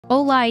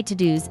Hola a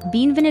todos,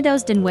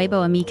 bienvenidos de nuevo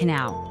a mi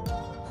canal.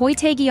 Hoy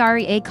te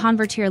guiaré a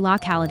convertir la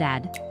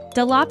calidad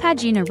de la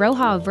página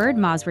roja a verde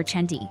más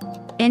reciente.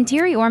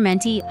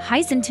 Anteriormente,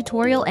 hice un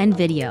tutorial en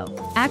video.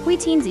 Aquí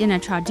tienes una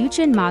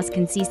traducción más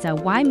concisa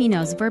y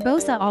menos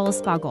verbosa al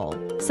español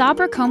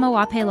sobre cómo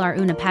apelar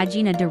una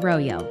página de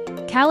rollo.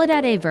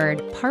 Calidad a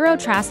verde, pero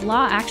tras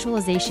la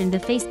actualización de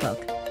Facebook.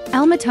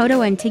 El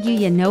método antiguo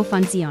ya no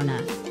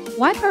funciona.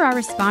 Y para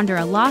responder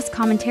a los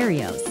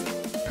comentarios,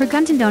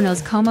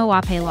 preguntándonos cómo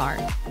apelar.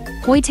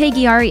 Hoy te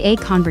guiaré a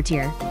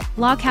convertir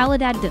la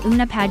calidad de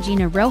una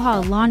página roja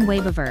a la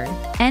nueva verde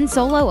en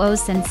solo os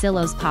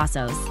sencillos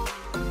pasos.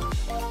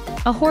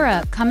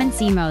 Ahora,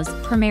 comencemos.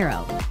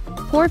 Primero,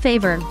 por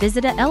favor,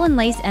 visita el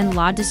enlace en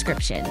la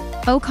descripción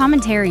o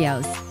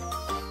comentarios.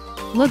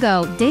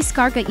 Luego,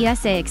 descarga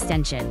esa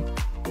extensión.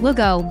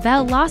 Luego,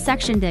 ve la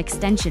sección de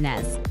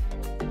extensiones.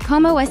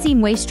 Como se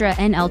muestra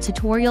en el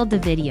tutorial de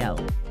video.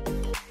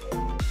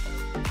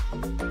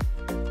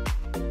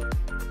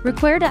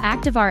 Recuerda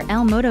activar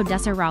el modo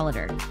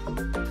desarrollador.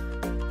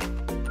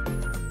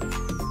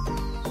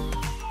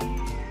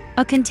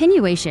 A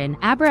continuación,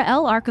 abra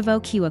el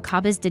archivo que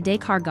acabas de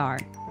descargar.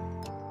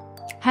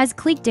 Haz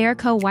clic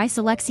derecho y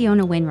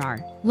selecciona WinRAR.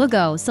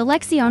 Luego,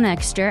 selecciona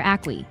extraer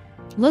aquí.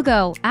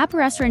 Luego,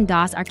 aparecerán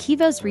dos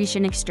archivos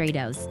recién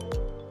extraídos.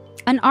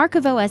 Un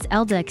archivo es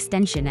el de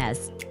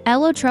extensiones.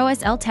 El otro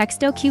es el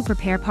texto que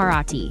prepare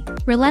para ti.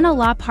 Relena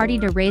la parte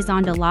de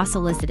razón de la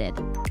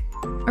solicitud.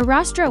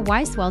 Arrastra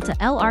y suelta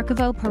el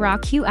archivo para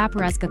que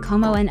aparezca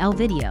como en el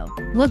video.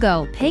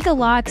 Luego, pega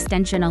la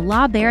extensión a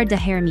la barra de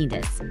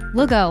herramientas.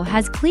 Luego,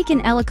 haz clic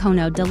en el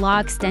icono de la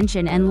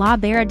extensión en la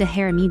barra de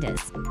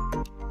herramientas.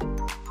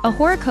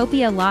 Ahora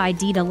copia la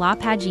ID de la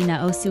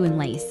página o su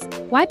enlace.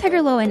 Y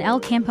pegarlo en el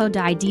campo de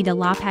ID de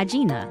la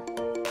página.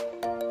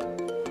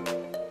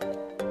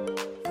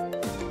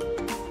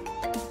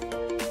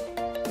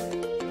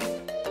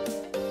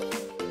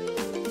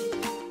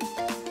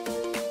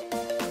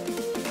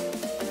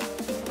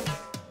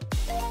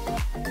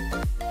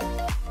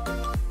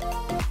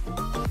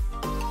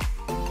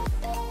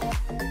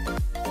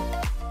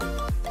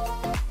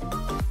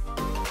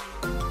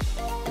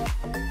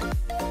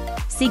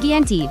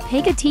 Siguiente,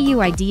 pega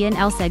tu ID en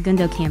el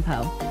segundo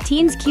campo.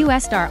 Tienes que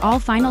estar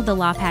al final de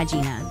la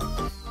página.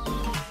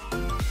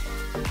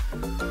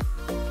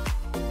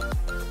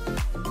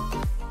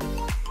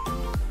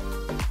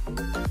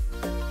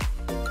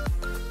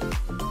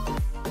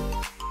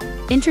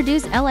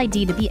 Introduce el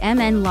ID de BM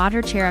en la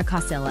tercera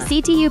casilla.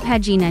 Si tu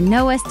página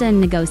no está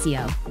en negocio.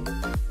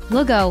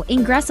 Luego,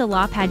 ingresa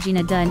la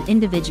página de un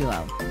individuo.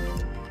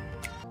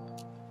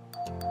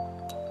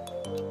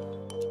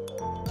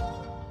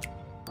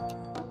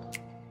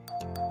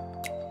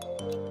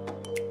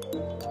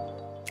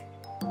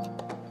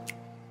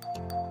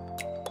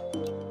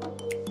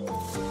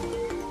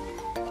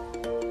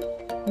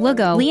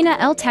 Luego, llena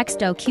el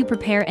texto que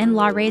prepare en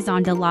la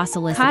razón de la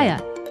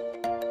solicitud.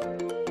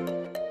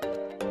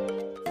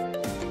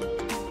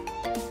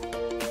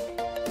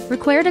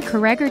 Recuerda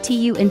corregir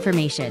tu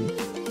información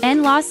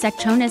en las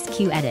secciones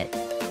que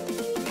edit.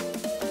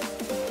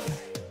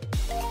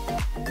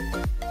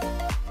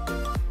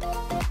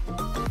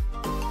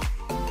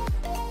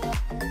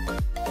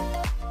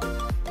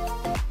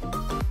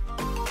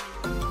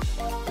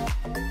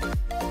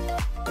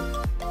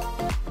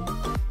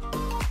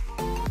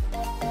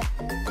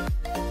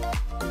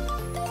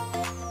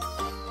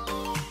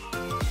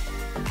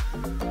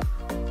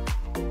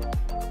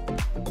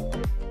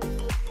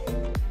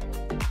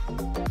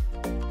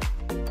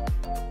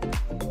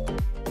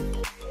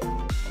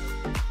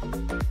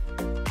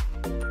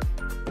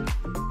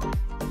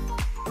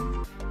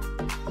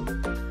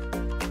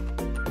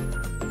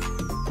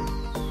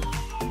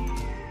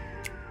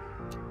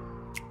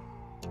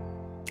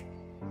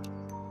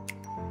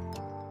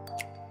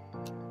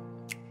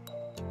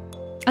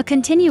 A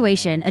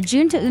continuación,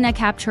 adjunta una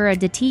captura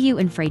de tu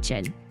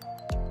infracción.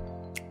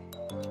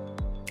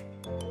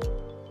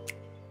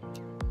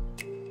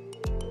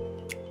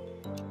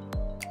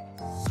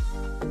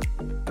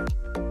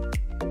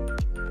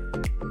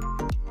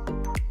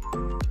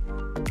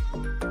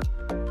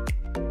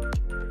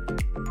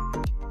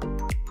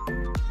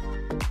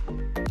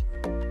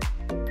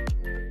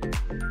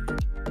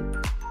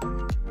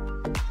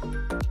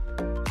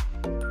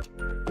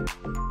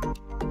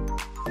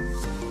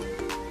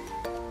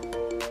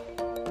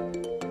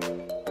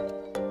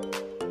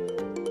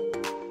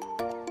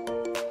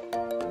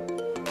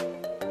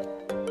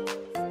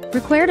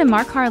 Recuerda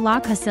marcar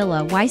la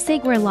casilla y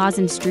seguir las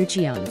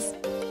instrucciones.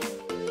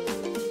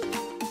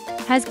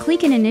 Haz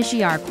clic en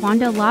iniciar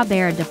cuando la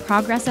barra de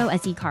progreso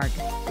se carga.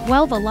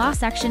 Vuelve a la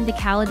sección de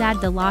calidad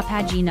de la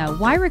página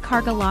y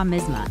recarga la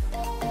misma.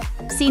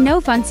 Si no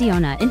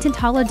funciona,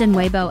 inténtalo de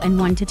nuevo en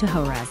 1 to 2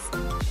 horas.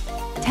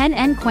 Ten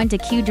en cuenta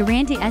que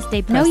durante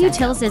este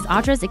proceso no utilices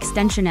otras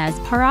extensiones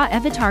para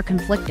evitar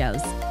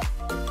conflictos.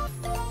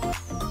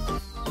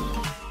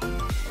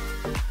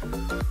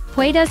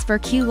 Puedes ver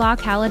que la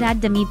calidad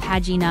de mi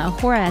página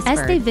ahora es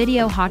Este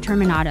video ha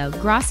terminado.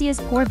 Gracias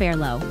por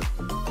verlo.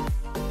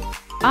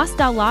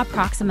 Hasta la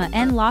próxima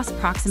en los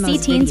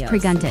próximos videos.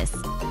 Preguntas.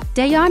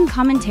 Dayan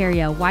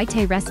comentario y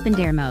te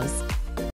responderemos.